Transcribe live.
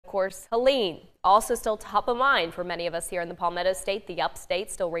course, Helene, also still top of mind for many of us here in the Palmetto State. The upstate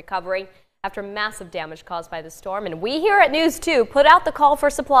still recovering after massive damage caused by the storm. And we here at News 2 put out the call for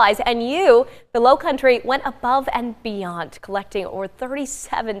supplies, and you, the Low Country, went above and beyond, collecting over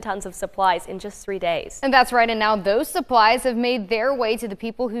 37 tons of supplies in just 3 days. And that's right. And now those supplies have made their way to the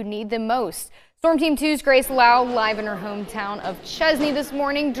people who need them most. Storm Team 2's Grace Lau live in her hometown of Chesnee this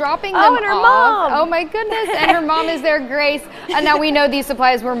morning, dropping them and her off. mom. Oh my goodness, and her mom is there, Grace. And now we know these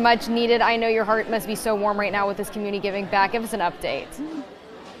supplies were much needed. I know your heart must be so warm right now with this community giving back. Give us an update.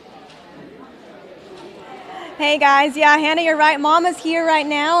 Hey guys, yeah, Hannah, you're right. Mama's here right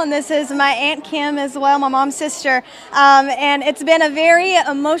now, and this is my Aunt Kim as well, my mom's sister. And it's been a very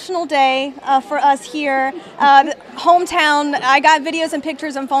emotional day for us here. Hometown, I got videos and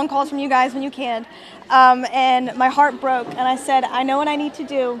pictures and phone calls from you guys when you can. And my heart broke, and I said, I know what I need to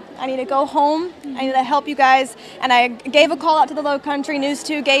do. I need to go home. I need to help you guys. And I gave a call out to the Low Country. News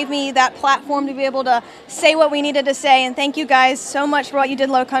 2 gave me that platform to be able to say what we needed to say. And thank you guys so much for what you did,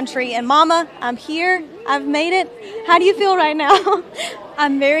 Low Country. And Mama, I'm here. I've made it. How do you feel right now?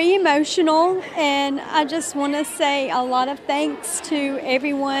 I'm very emotional, and I just want to say a lot of thanks to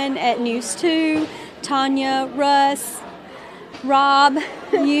everyone at News 2, Tanya, Russ, Rob,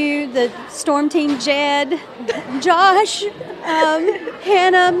 you, the Storm Team, Jed, Josh,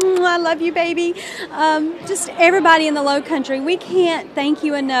 Hannah, I love you, baby. Just everybody in the Low Country. We can't thank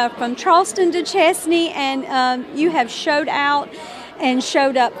you enough. From Charleston to Chesnee, and you have showed out and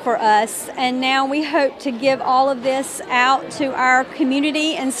showed up for us. And now we hope to give all of this out to our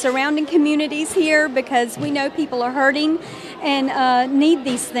community and surrounding communities here, because we know people are hurting and need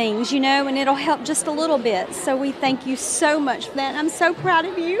these things, you know, and it'll help just a little bit. So we thank you so much for that. I'm so proud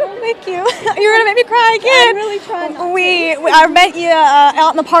of you. Thank you. You're gonna make me cry again. I'm really trying not to. I met you out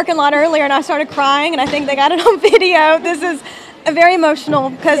in the parking lot earlier, and I started crying, and I think they got it on video. This is very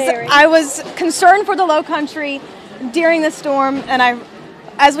emotional, because I was concerned for the Low Country during the storm, and I,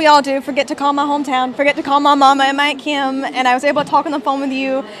 as we all do, forget to call my hometown, forget to call my mama and my Aunt Kim, and I was able to talk on the phone with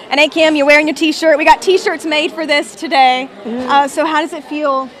you. And Aunt Kim, you're wearing your t-shirt. We got t-shirts made for this today. So how does it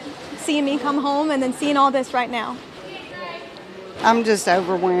feel seeing me come home and then seeing all this right now? I'm just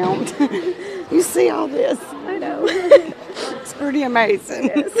overwhelmed. You see all this? I know. It's pretty amazing.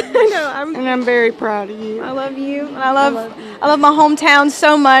 Yes. I know. And I'm very proud of you. I love you. And I love my hometown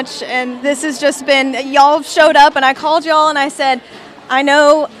so much. And this has just been, y'all showed up, and I called y'all and I said, I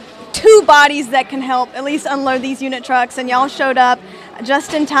know 2 bodies that can help at least unload these unit trucks, and y'all showed up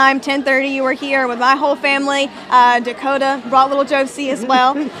just in time. 10:30 you were here with my whole family. Dakota brought little Josie as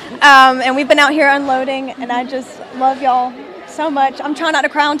well. And we've been out here unloading, and I just love y'all so much. I'm trying not to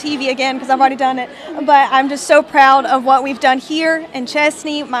cry on TV again because I've already done it, but I'm just so proud of what we've done here in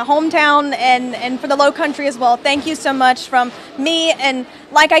Chesnee, my hometown, and for the Low Country as well. Thank you so much from me. And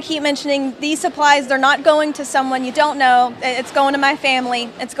like I keep mentioning, these supplies, they're not going to someone you don't know. It's going to my family.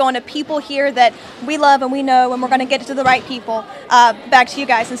 It's going to people here that we love and we know, and we're going to get it to the right people. Back to you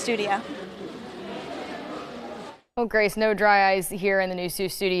guys in studio. Well, Grace, no dry eyes here in the News 2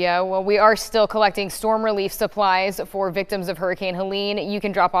 studio. Well, we are still collecting storm relief supplies for victims of Hurricane Helene. You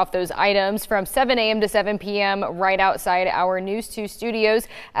can drop off those items from 7 a.m. to 7 p.m. right outside our News 2 studios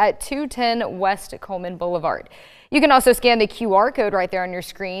at 210 West Coleman Boulevard. You can also scan the QR code right there on your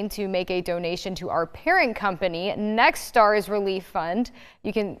screen to make a donation to our parent company, Next Stars Relief Fund.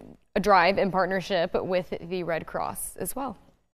 You can drive in partnership with the Red Cross as well.